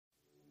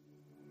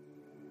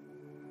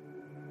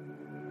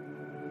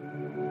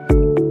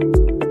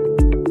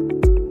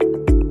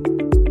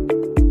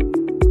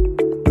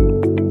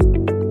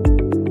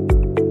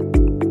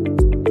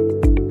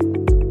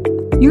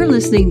You're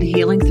listening to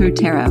Healing Through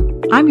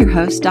Tarot. I'm your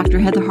host, Dr.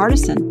 Heather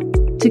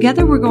Hardison.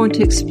 Together, we're going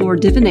to explore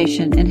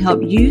divination and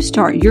help you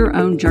start your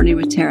own journey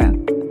with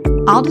tarot.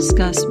 I'll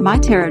discuss my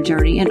tarot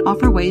journey and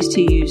offer ways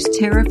to use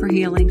tarot for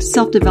healing,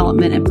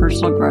 self-development, and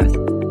personal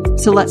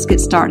growth. So let's get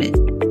started.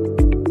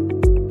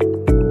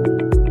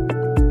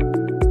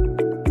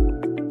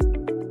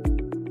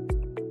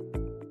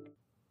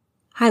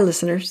 Hi,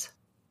 listeners.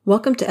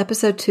 Welcome to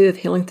episode 2 of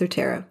Healing Through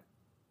Tarot.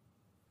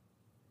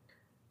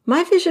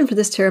 My vision for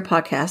this tarot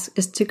podcast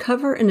is to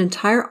cover an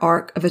entire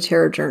arc of a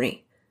tarot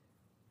journey.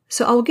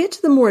 So I will get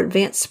to the more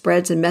advanced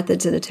spreads and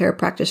methods in a tarot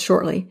practice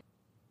shortly,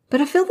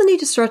 but I feel the need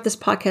to start this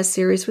podcast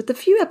series with a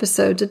few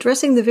episodes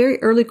addressing the very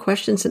early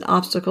questions and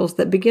obstacles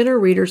that beginner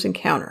readers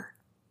encounter.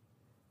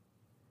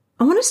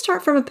 I want to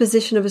start from a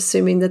position of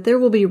assuming that there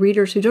will be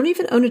readers who don't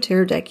even own a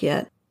tarot deck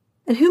yet,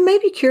 and who may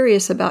be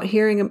curious about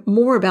hearing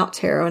more about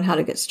tarot and how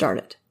to get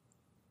started.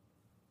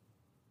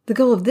 The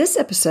goal of this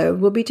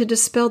episode will be to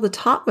dispel the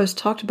top most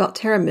talked about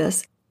tarot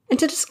myths and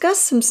to discuss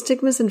some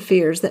stigmas and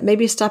fears that may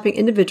be stopping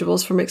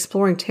individuals from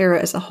exploring tarot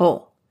as a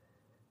whole.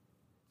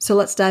 So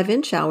let's dive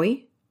in, shall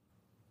we?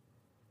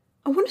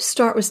 I want to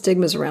start with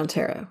stigmas around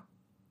tarot.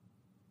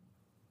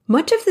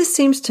 Much of this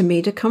seems to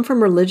me to come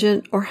from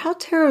religion or how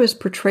tarot is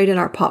portrayed in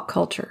our pop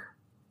culture.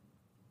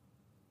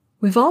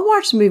 We've all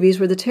watched movies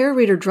where the tarot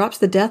reader drops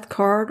the death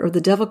card or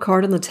the devil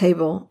card on the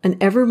table and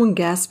everyone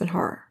gasps in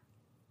horror.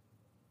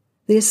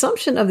 The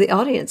assumption of the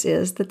audience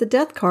is that the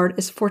death card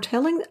is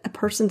foretelling a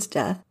person's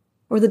death,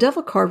 or the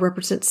devil card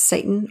represents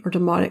Satan or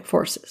demonic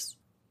forces.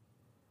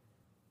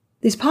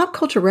 These pop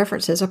culture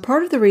references are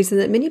part of the reason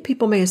that many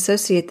people may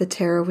associate the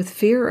tarot with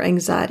fear or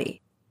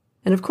anxiety.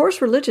 And of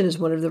course, religion is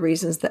one of the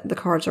reasons that the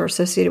cards are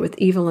associated with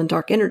evil and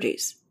dark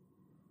energies.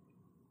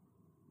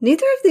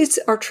 Neither of these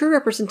are true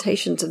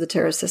representations of the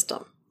tarot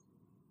system.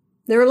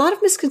 There are a lot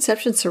of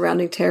misconceptions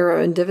surrounding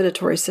tarot and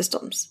divinatory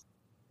systems.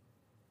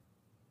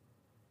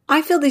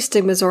 I feel these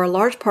stigmas are a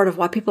large part of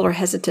why people are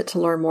hesitant to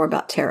learn more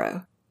about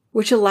tarot,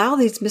 which allow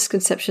these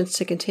misconceptions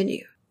to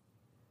continue.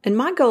 And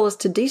my goal is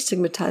to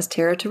destigmatize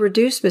tarot to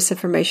reduce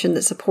misinformation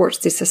that supports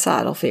these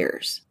societal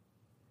fears.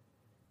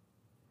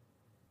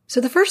 So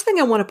the first thing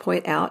I want to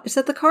point out is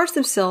that the cards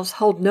themselves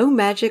hold no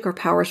magic or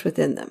powers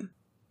within them.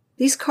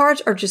 These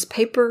cards are just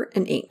paper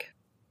and ink.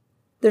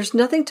 There's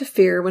nothing to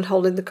fear when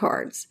holding the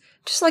cards,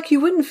 just like you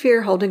wouldn't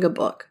fear holding a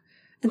book.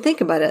 And think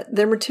about it,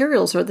 their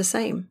materials are the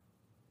same.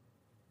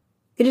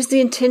 It is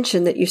the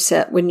intention that you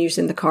set when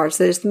using the cards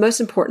that is the most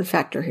important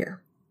factor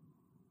here.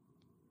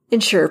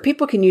 And sure,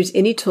 people can use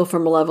any tool for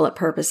malevolent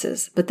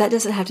purposes, but that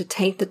doesn't have to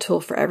taint the tool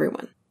for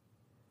everyone.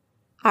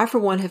 I, for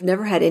one, have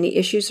never had any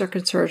issues or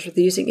concerns with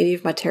using any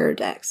of my tarot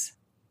decks.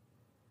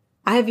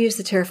 I have used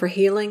the tarot for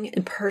healing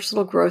and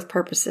personal growth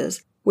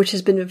purposes, which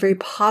has been a very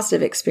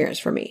positive experience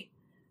for me.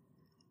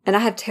 And I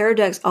have tarot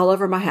decks all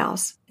over my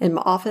house, in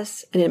my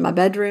office, and in my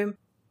bedroom,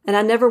 and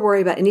I never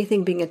worry about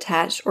anything being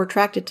attached or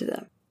attracted to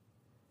them.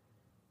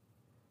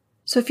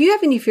 So if you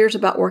have any fears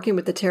about working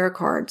with the tarot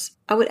cards,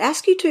 I would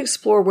ask you to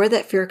explore where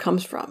that fear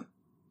comes from.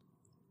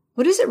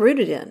 What is it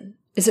rooted in?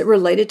 Is it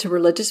related to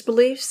religious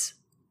beliefs?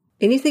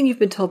 Anything you've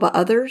been told by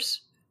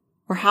others?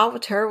 Or how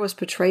tarot was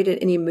portrayed in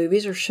any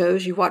movies or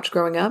shows you watched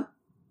growing up?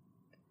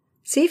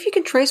 See if you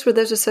can trace where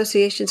those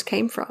associations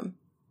came from.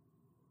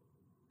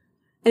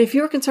 And if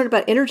you are concerned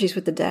about energies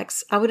with the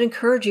decks, I would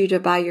encourage you to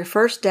buy your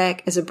first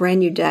deck as a brand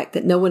new deck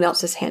that no one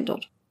else has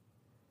handled.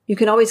 You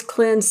can always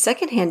cleanse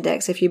secondhand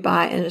decks if you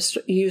buy in a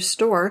used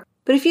store,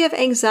 but if you have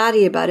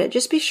anxiety about it,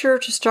 just be sure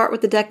to start with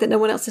the deck that no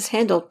one else has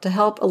handled to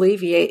help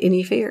alleviate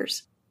any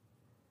fears.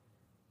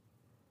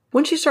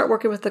 Once you start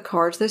working with the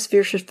cards, those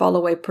fears should fall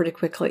away pretty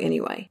quickly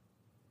anyway.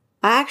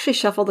 I actually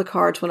shuffle the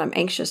cards when I'm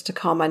anxious to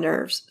calm my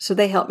nerves, so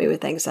they help me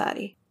with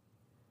anxiety.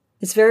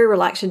 It's very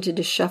relaxing to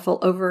just shuffle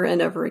over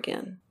and over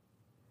again.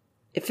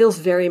 It feels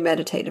very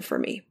meditative for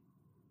me.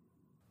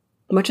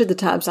 Much of the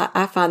times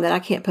I find that I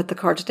can't put the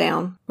cards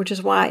down, which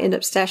is why I end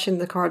up stashing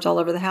the cards all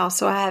over the house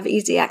so I have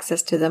easy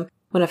access to them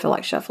when I feel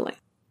like shuffling.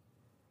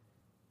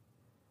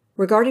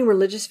 Regarding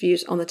religious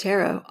views on the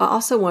tarot, I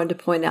also wanted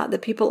to point out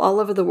that people all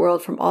over the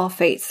world from all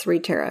faiths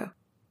read tarot.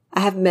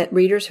 I have met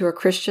readers who are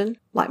Christian,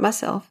 like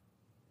myself,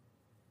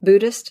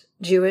 Buddhist,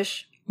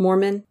 Jewish,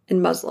 Mormon,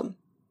 and Muslim.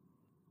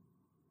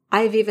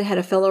 I have even had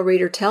a fellow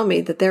reader tell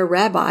me that their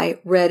rabbi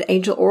read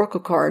angel oracle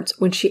cards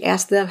when she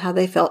asked them how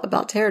they felt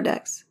about tarot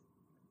decks.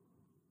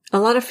 A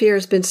lot of fear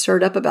has been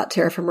stirred up about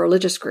tarot from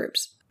religious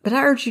groups, but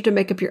I urge you to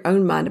make up your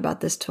own mind about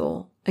this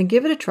tool and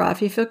give it a try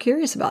if you feel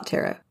curious about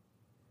tarot.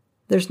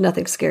 There's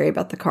nothing scary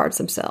about the cards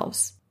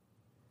themselves.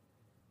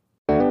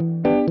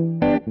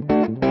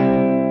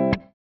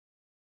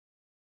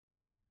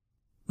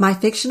 My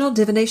fictional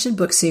divination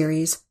book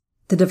series,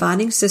 the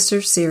Divining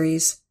Sisters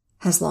series,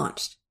 has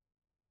launched.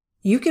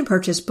 You can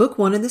purchase book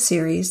 1 in the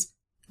series,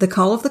 The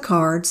Call of the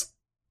Cards,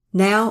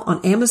 now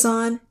on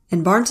Amazon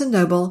and Barnes &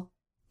 Noble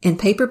in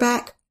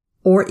paperback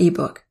or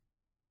ebook.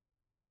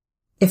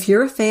 If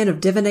you're a fan of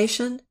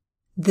divination,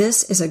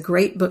 this is a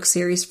great book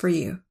series for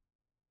you.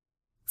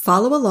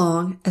 Follow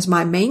along as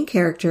my main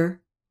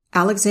character,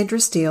 Alexandra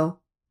Steele,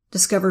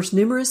 discovers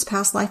numerous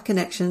past life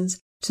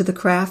connections to the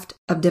craft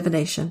of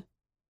divination,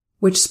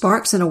 which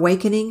sparks an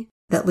awakening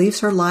that leaves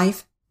her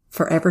life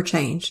forever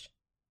changed.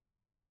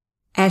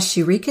 As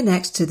she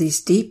reconnects to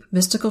these deep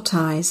mystical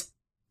ties,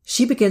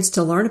 she begins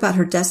to learn about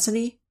her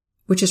destiny,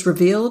 which is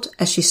revealed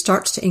as she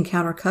starts to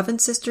encounter coven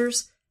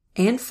sisters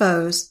and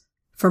foes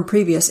from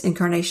previous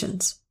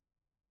incarnations.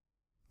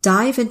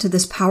 Dive into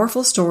this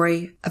powerful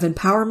story of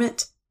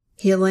empowerment,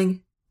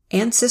 healing,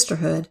 and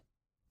sisterhood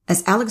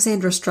as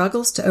Alexandra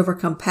struggles to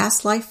overcome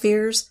past life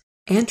fears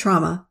and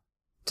trauma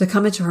to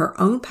come into her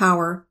own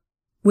power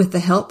with the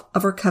help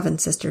of her coven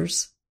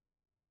sisters.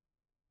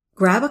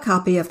 Grab a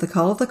copy of The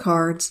Call of the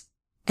Cards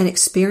and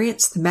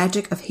experience the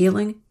magic of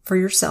healing for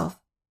yourself.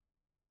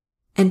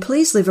 And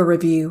please leave a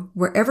review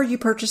wherever you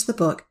purchase the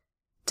book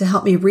to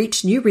help me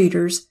reach new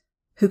readers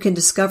who can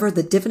discover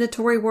the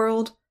divinatory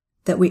world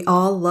that we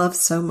all love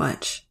so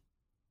much.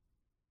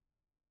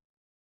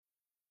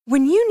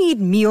 When you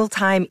need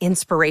mealtime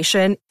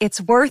inspiration,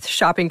 it's worth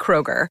shopping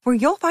Kroger, where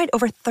you'll find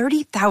over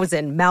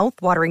 30,000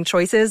 mouth-watering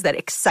choices that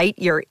excite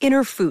your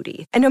inner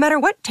foodie. And no matter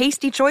what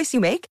tasty choice you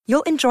make,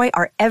 you'll enjoy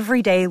our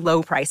everyday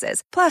low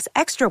prices, plus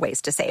extra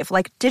ways to save,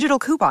 like digital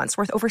coupons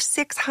worth over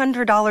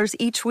 $600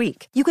 each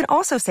week. You can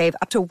also save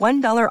up to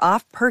 $1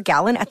 off per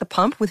gallon at the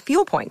pump with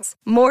fuel points.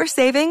 More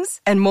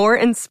savings and more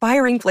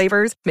inspiring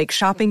flavors make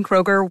shopping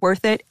Kroger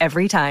worth it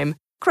every time.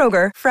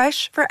 Kroger,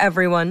 fresh for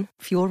everyone.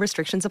 Fuel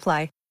restrictions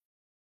apply.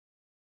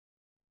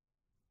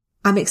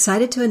 I'm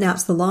excited to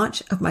announce the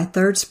launch of my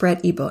third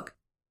spread ebook.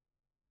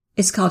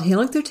 It's called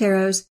Healing Through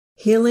Tarot's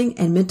Healing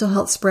and Mental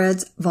Health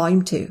Spreads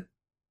Volume 2.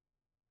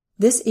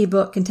 This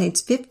ebook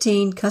contains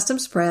 15 custom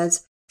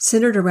spreads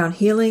centered around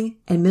healing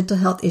and mental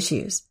health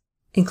issues,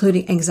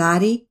 including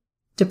anxiety,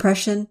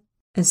 depression,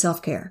 and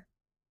self-care.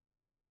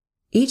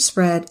 Each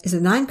spread is a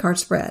 9-card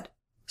spread,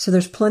 so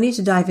there's plenty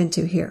to dive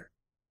into here.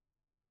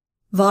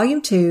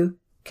 Volume 2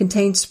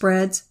 contains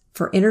spreads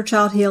for inner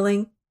child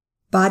healing,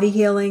 body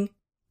healing,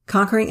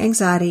 conquering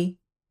anxiety,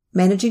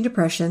 managing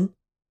depression,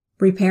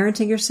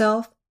 reparenting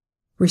yourself,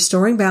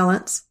 restoring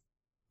balance,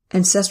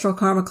 ancestral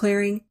karma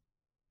clearing,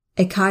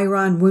 a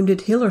Chiron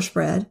wounded healer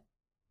spread,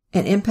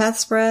 an empath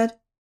spread,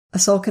 a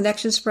soul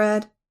connection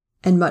spread,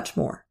 and much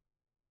more.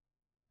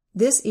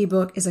 This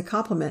ebook is a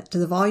complement to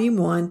the Volume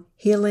 1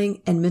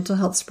 Healing and Mental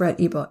Health Spread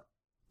ebook,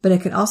 but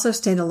it can also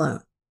stand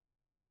alone.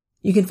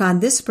 You can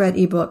find this spread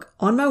ebook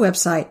on my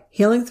website,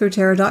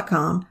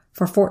 healingthroughtarot.com,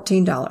 for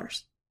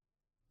 $14.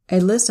 A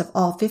list of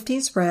all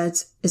 15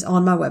 spreads is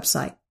on my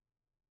website,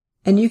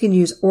 and you can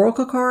use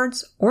oracle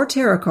cards or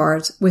tarot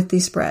cards with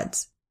these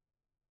spreads.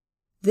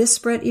 This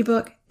spread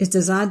ebook is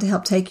designed to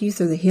help take you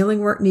through the healing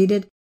work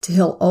needed to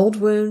heal old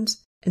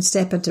wounds and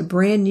step into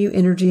brand new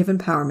energy of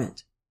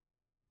empowerment.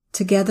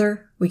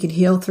 Together, we can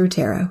heal through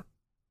tarot.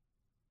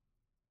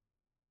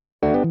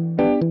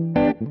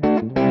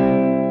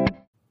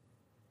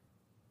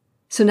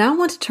 So now I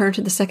want to turn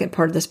to the second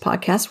part of this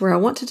podcast where I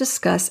want to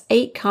discuss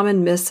 8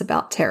 common myths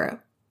about tarot.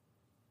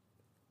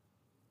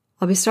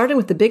 I'll be starting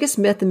with the biggest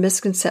myth and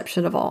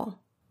misconception of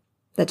all,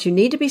 that you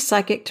need to be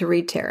psychic to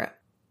read tarot.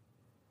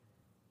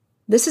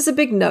 This is a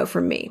big no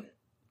from me.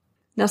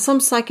 Now, some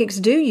psychics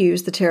do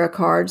use the tarot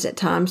cards at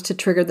times to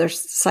trigger their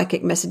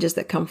psychic messages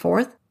that come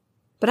forth,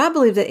 but I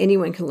believe that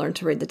anyone can learn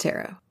to read the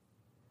tarot.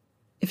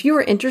 If you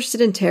are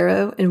interested in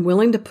tarot and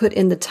willing to put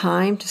in the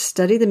time to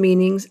study the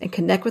meanings and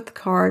connect with the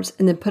cards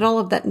and then put all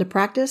of that into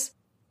practice,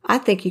 I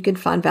think you can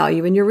find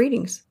value in your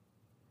readings.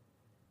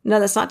 Now,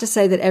 that's not to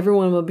say that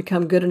everyone will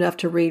become good enough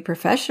to read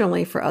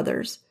professionally for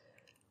others,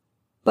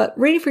 but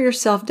reading for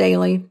yourself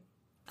daily,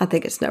 I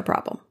think it's no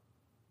problem.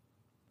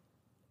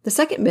 The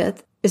second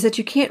myth is that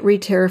you can't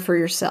read tarot for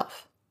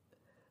yourself.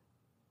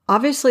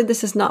 Obviously,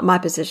 this is not my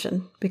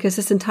position because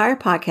this entire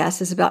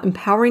podcast is about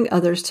empowering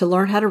others to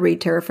learn how to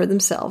read tarot for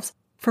themselves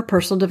for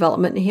personal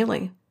development and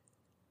healing.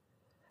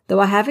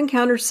 Though I have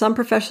encountered some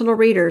professional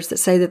readers that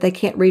say that they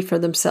can't read for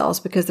themselves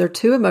because they're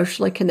too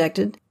emotionally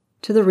connected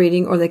to the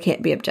reading or they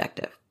can't be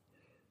objective.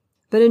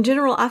 But in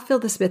general, I feel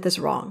this myth is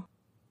wrong.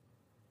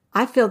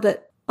 I feel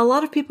that a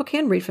lot of people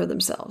can read for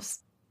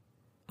themselves.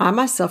 I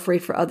myself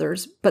read for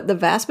others, but the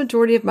vast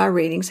majority of my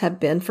readings have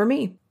been for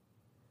me.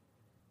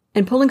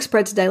 And pulling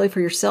spreads daily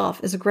for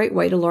yourself is a great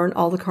way to learn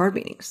all the card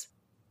meanings.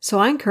 So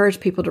I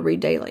encourage people to read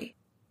daily.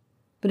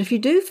 But if you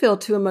do feel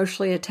too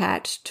emotionally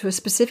attached to a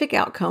specific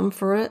outcome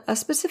for a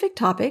specific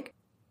topic,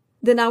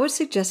 then I would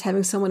suggest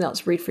having someone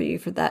else read for you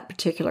for that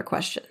particular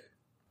question.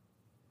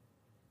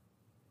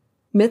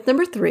 Myth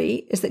number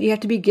 3 is that you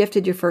have to be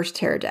gifted your first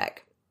tarot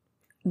deck.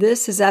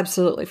 This is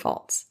absolutely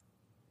false.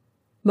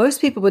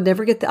 Most people would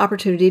never get the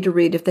opportunity to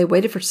read if they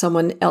waited for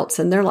someone else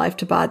in their life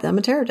to buy them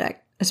a tarot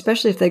deck,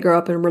 especially if they grow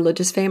up in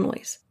religious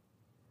families.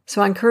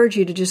 So I encourage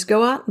you to just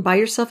go out and buy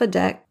yourself a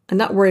deck and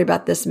not worry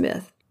about this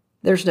myth.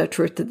 There's no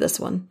truth to this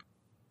one.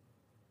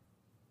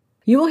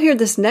 You will hear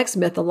this next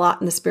myth a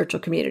lot in the spiritual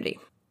community,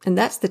 and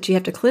that's that you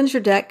have to cleanse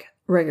your deck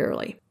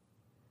regularly.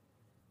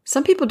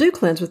 Some people do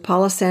cleanse with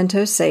Palo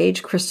Santo,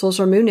 sage, crystals,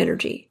 or moon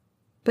energy,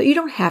 but you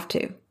don't have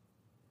to.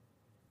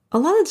 A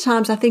lot of the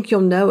times I think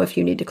you'll know if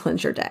you need to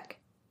cleanse your deck.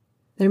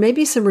 There may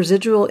be some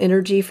residual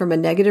energy from a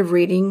negative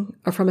reading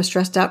or from a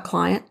stressed out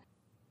client.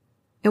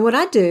 And what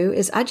I do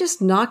is I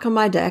just knock on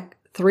my deck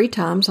 3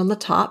 times on the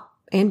top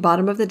and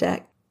bottom of the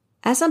deck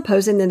as I'm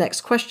posing the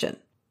next question.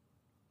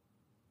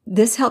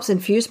 This helps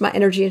infuse my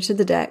energy into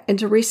the deck and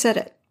to reset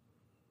it.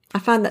 I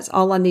find that's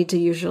all I need to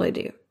usually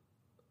do.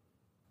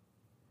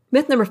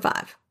 Myth number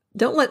 5,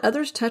 don't let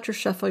others touch or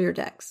shuffle your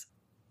decks.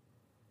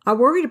 I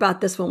worried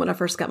about this one when I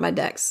first got my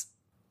decks,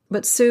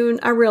 but soon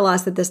I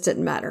realized that this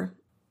didn't matter.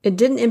 It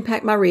didn't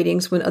impact my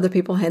readings when other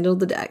people handled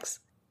the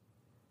decks.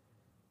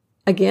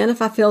 Again,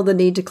 if I feel the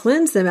need to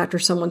cleanse them after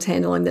someone's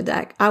handling the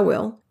deck, I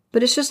will,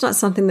 but it's just not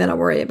something that I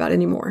worry about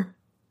anymore.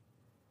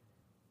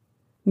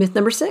 Myth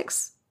number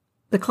 6,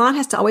 the client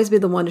has to always be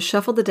the one to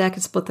shuffle the deck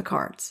and split the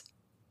cards.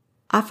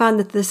 I find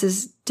that this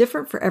is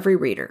different for every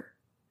reader,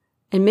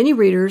 and many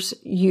readers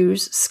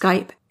use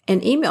Skype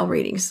and email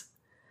readings.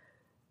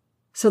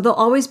 So they'll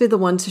always be the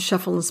ones to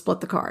shuffle and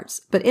split the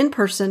cards. But in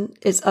person,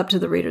 it's up to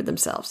the reader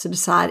themselves to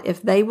decide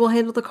if they will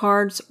handle the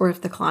cards or if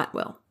the client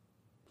will.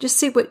 Just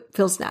see what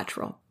feels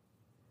natural.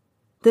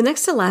 The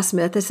next to last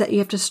myth is that you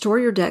have to store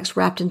your decks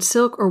wrapped in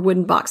silk or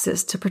wooden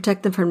boxes to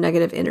protect them from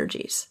negative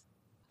energies.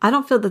 I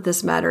don't feel that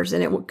this matters,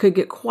 and it could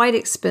get quite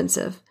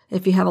expensive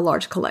if you have a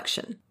large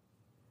collection.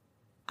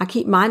 I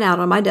keep mine out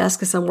on my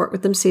desk as I work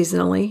with them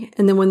seasonally,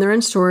 and then when they're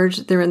in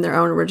storage, they're in their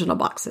own original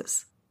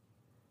boxes.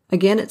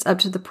 Again, it's up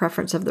to the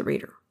preference of the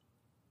reader.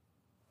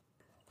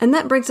 And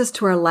that brings us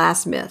to our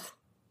last myth,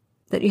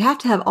 that you have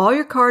to have all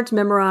your cards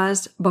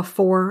memorized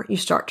before you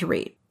start to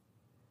read.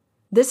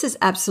 This is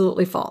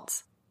absolutely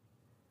false.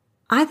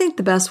 I think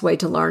the best way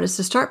to learn is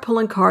to start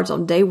pulling cards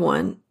on day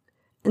 1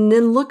 and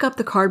then look up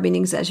the card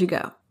meanings as you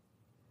go.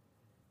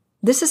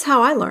 This is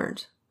how I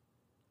learned.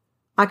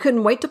 I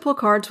couldn't wait to pull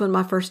cards when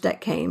my first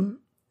deck came,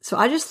 so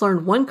I just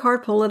learned 1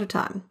 card pull at a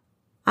time.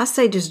 I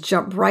say just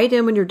jump right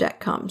in when your deck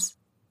comes.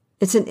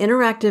 It's an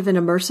interactive and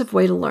immersive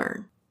way to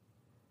learn.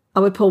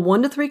 I would pull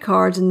 1 to 3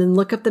 cards and then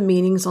look up the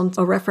meanings on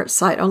a reference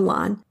site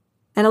online,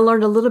 and I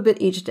learned a little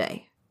bit each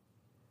day.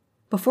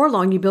 Before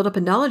long, you build up a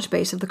knowledge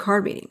base of the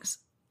card meanings,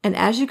 and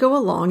as you go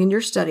along in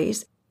your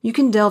studies, you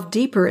can delve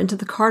deeper into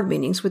the card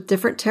meanings with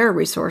different tarot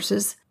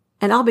resources,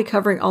 and I'll be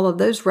covering all of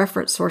those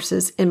reference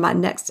sources in my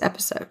next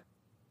episode.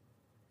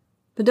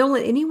 But don't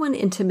let anyone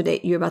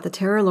intimidate you about the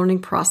tarot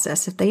learning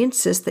process if they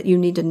insist that you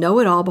need to know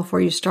it all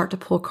before you start to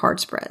pull card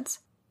spreads.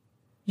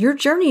 Your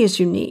journey is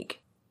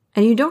unique,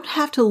 and you don't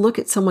have to look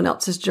at someone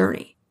else's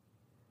journey.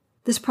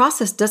 This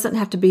process doesn't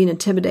have to be an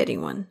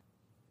intimidating one.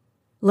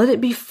 Let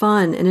it be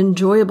fun and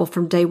enjoyable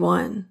from day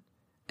 1.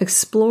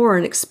 Explore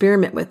and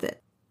experiment with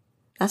it.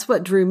 That's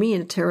what drew me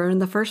into tarot in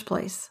the first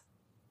place.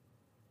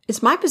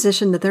 It's my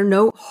position that there are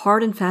no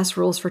hard and fast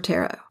rules for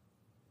tarot.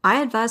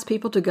 I advise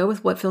people to go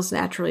with what feels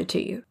naturally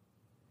to you.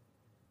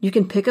 You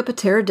can pick up a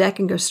tarot deck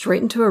and go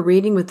straight into a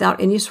reading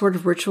without any sort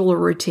of ritual or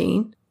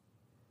routine,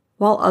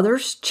 while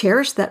others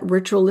cherish that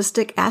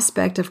ritualistic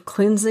aspect of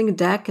cleansing a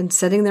deck and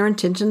setting their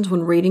intentions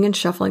when reading and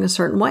shuffling a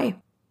certain way.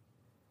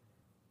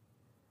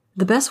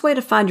 The best way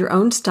to find your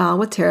own style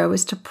with tarot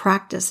is to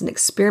practice and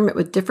experiment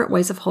with different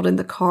ways of holding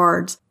the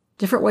cards,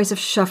 different ways of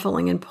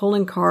shuffling and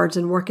pulling cards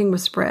and working with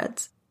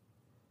spreads.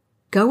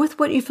 Go with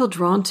what you feel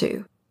drawn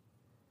to.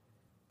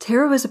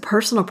 Tarot is a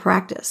personal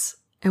practice,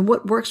 and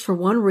what works for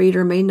one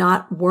reader may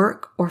not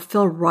work or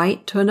feel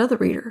right to another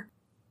reader.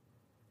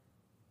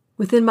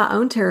 Within my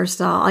own tarot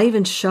style, I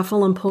even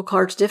shuffle and pull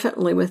cards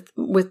differently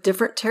with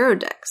different tarot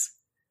decks.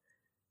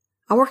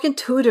 I work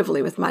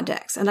intuitively with my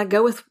decks, and I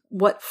go with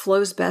what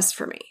flows best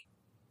for me.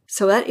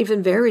 So that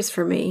even varies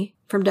for me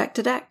from deck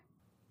to deck.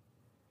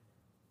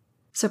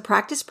 So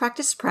practice,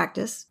 practice,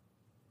 practice.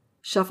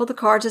 Shuffle the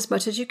cards as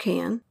much as you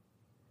can.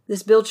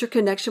 This builds your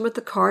connection with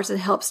the cards and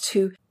helps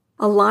to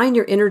align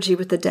your energy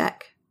with the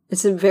deck.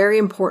 It's a very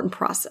important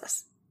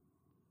process.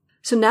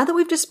 So now that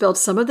we've dispelled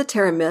some of the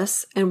tarot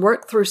myths and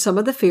worked through some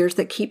of the fears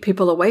that keep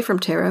people away from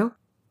tarot,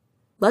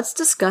 let's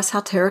discuss how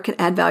tarot can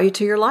add value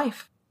to your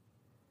life.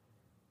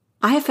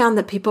 I have found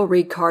that people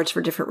read cards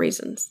for different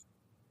reasons.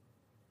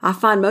 I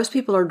find most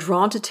people are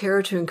drawn to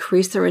tarot to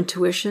increase their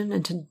intuition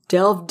and to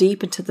delve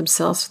deep into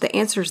themselves for the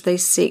answers they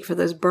seek for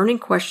those burning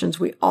questions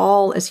we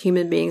all as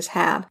human beings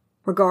have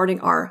regarding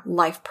our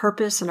life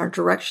purpose and our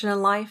direction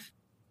in life.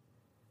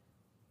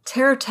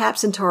 Tarot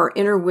taps into our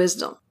inner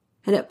wisdom,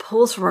 and it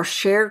pulls from our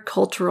shared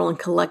cultural and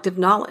collective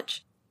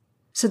knowledge.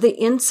 So the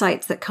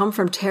insights that come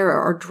from tarot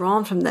are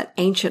drawn from that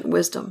ancient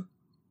wisdom.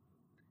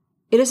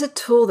 It is a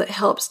tool that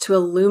helps to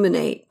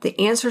illuminate the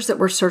answers that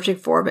we're searching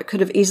for but could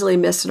have easily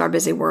missed in our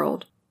busy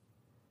world.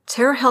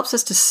 Tarot helps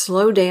us to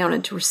slow down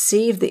and to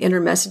receive the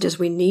inner messages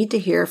we need to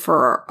hear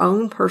for our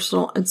own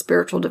personal and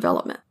spiritual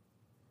development.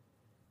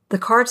 The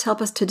cards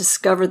help us to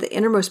discover the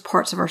innermost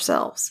parts of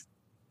ourselves.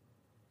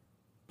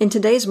 In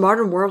today's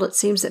modern world, it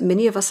seems that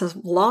many of us have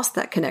lost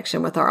that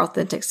connection with our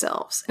authentic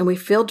selves, and we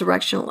feel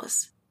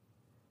directionless.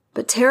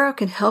 But tarot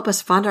can help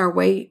us find our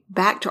way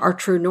back to our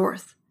true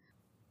north.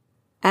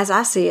 As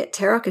I see it,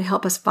 tarot can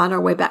help us find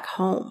our way back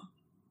home.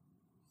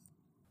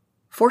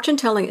 Fortune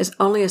telling is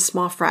only a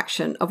small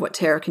fraction of what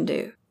tarot can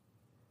do.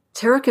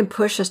 Tarot can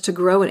push us to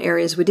grow in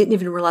areas we didn't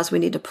even realize we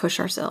need to push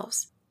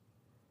ourselves.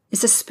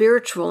 It's a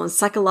spiritual and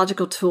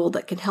psychological tool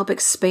that can help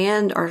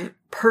expand our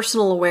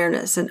personal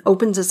awareness and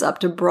opens us up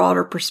to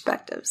broader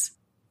perspectives.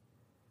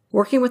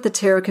 Working with the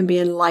tarot can be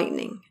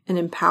enlightening and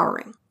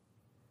empowering.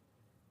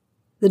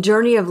 The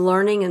journey of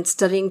learning and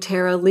studying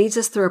tarot leads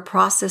us through a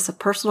process of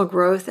personal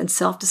growth and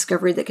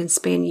self-discovery that can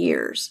span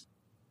years.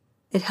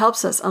 It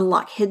helps us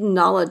unlock hidden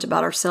knowledge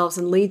about ourselves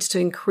and leads to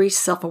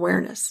increased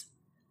self-awareness.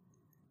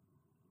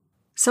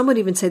 Some would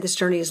even say this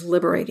journey is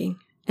liberating,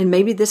 and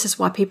maybe this is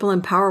why people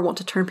in power want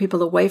to turn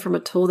people away from a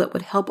tool that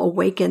would help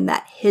awaken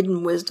that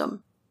hidden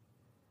wisdom.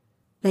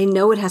 They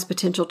know it has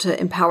potential to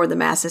empower the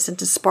masses and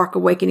to spark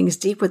awakenings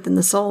deep within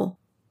the soul.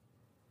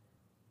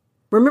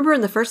 Remember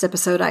in the first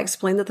episode, I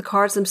explained that the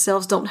cards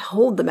themselves don't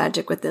hold the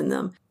magic within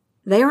them.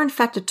 They are in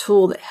fact a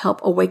tool that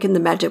help awaken the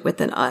magic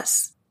within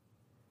us.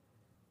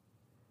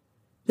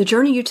 The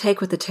journey you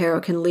take with the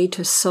tarot can lead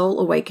to soul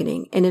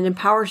awakening, and it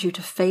empowers you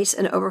to face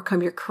and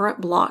overcome your current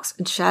blocks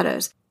and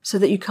shadows so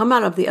that you come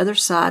out of the other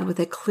side with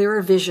a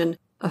clearer vision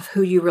of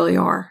who you really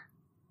are.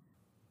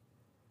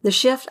 The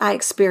shift I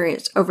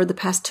experienced over the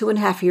past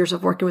 2.5 years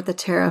of working with the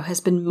tarot has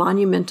been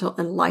monumental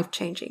and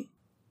life-changing.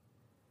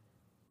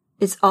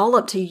 It's all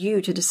up to you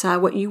to decide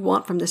what you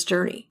want from this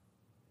journey.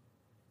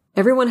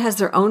 Everyone has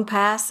their own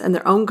paths and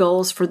their own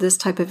goals for this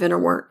type of inner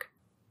work.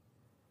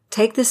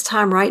 Take this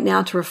time right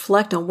now to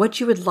reflect on what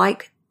you would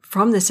like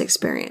from this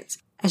experience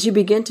as you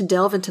begin to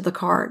delve into the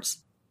cards.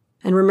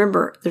 And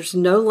remember, there's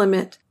no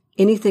limit.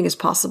 Anything is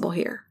possible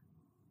here.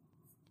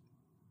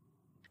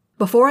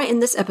 Before I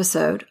end this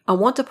episode, I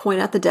want to point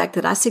out the deck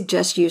that I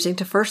suggest using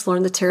to first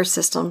learn the tarot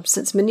system,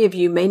 since many of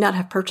you may not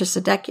have purchased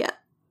a deck yet.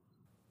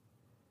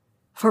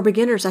 For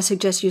beginners, I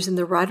suggest using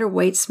the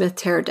Rider-Waite-Smith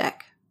Tarot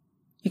deck.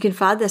 You can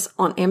find this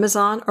on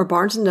Amazon or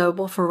Barnes &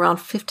 Noble for around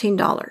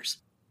 $15.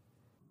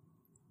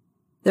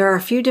 There are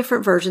a few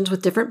different versions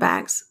with different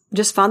backs.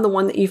 Just find the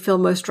one that you feel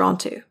most drawn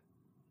to.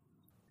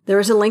 There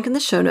is a link in the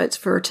show notes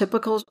for a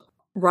typical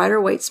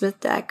Rider-Waite-Smith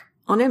deck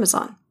on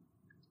Amazon.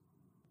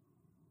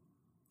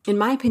 In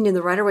my opinion,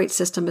 the Rider-Waite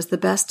system is the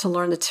best to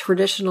learn the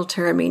traditional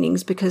tarot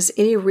meanings because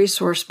any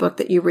resource book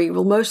that you read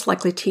will most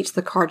likely teach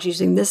the cards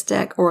using this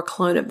deck or a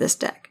clone of this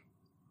deck.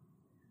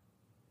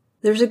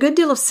 There's a good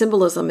deal of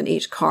symbolism in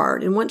each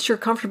card, and once you're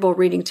comfortable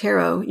reading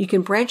tarot, you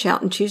can branch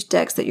out and choose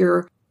decks that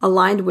you're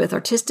aligned with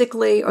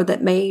artistically or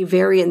that may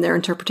vary in their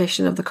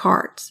interpretation of the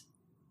cards.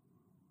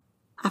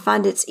 I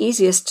find it's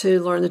easiest to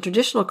learn the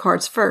traditional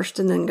cards first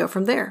and then go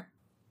from there.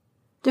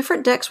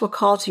 Different decks will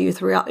call to you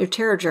throughout your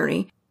tarot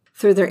journey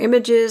through their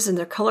images and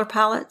their color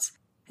palettes,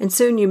 and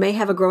soon you may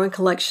have a growing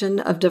collection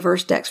of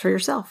diverse decks for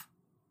yourself.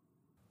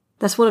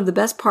 That's one of the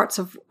best parts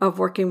of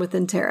working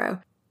within tarot.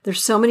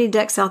 There's so many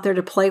decks out there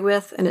to play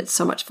with, and it's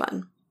so much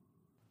fun.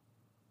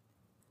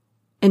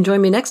 And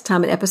join me next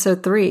time in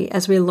episode 3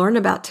 as we learn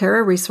about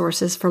tarot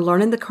resources for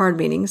learning the card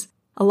meanings,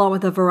 along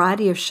with a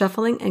variety of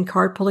shuffling and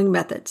card pulling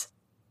methods.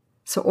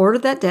 So order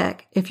that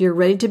deck if you're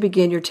ready to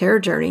begin your tarot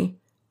journey,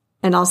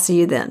 and I'll see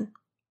you then.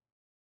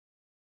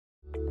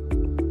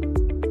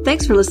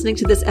 Thanks for listening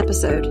to this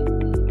episode.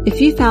 If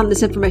you found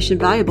this information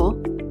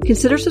valuable,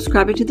 consider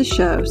subscribing to the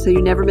show so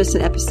you never miss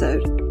an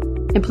episode.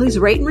 And please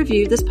rate and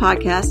review this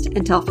podcast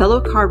and tell fellow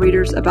card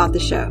readers about the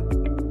show.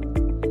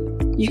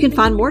 You can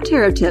find more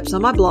tarot tips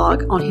on my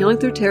blog on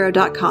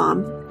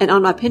healingthroughtarot.com and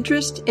on my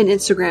Pinterest and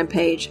Instagram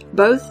page,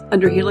 both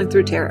under Healing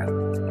Through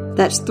Tarot.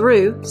 That's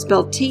through,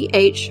 spelled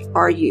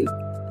T-H-R-U.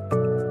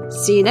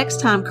 See you next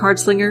time, card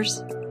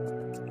slingers.